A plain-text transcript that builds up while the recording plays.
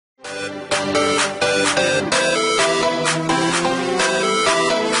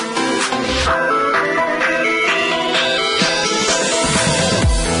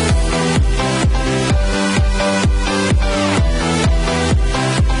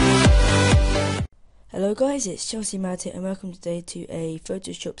Hello guys, it's Chelsea Matt and welcome today to a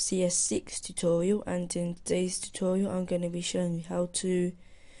Photoshop CS6 tutorial, and in today's tutorial I'm going to be showing you how to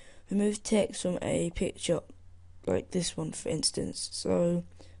remove text from a picture like this one for instance. So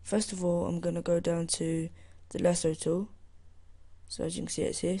first of all I'm going to go down to the lasso tool, so as you can see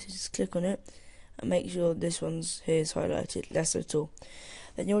it's here, so just click on it and make sure this one's here is highlighted, lasso tool.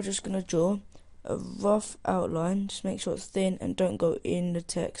 Then you're just going to draw a rough outline, just make sure it's thin and don't go in the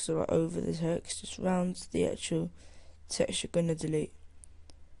text or over the text, just round the actual text you're going to delete.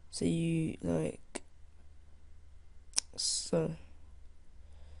 So you so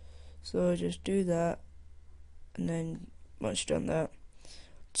just do that, and then once you've done that,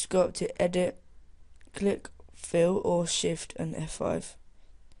 just go up to edit, click fill or shift and F5.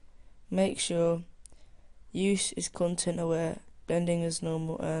 Make sure use is content aware, blending is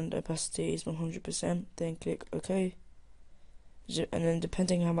normal, and opacity is 100%. Then click OK. And then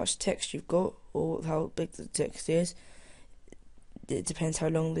depending how much text you've got or how big the text is, it depends how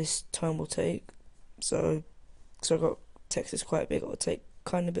long this time will take. So I got text that's quite big, it'll take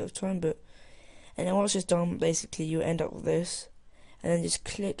kind of a bit of time, and then once it's done, basically you end up with this, and then just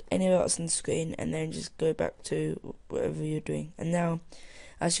click anywhere else on the screen and then just go back to whatever you're doing. And now,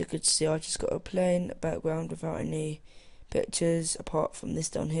 as you could see, I just got a plain background without any pictures apart from this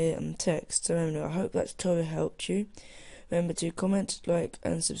down here and text. So anyway, I hope that tutorial helped you. Remember to comment, like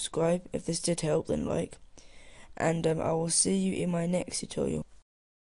and subscribe. If this did help, then like, and I will see you in my next tutorial.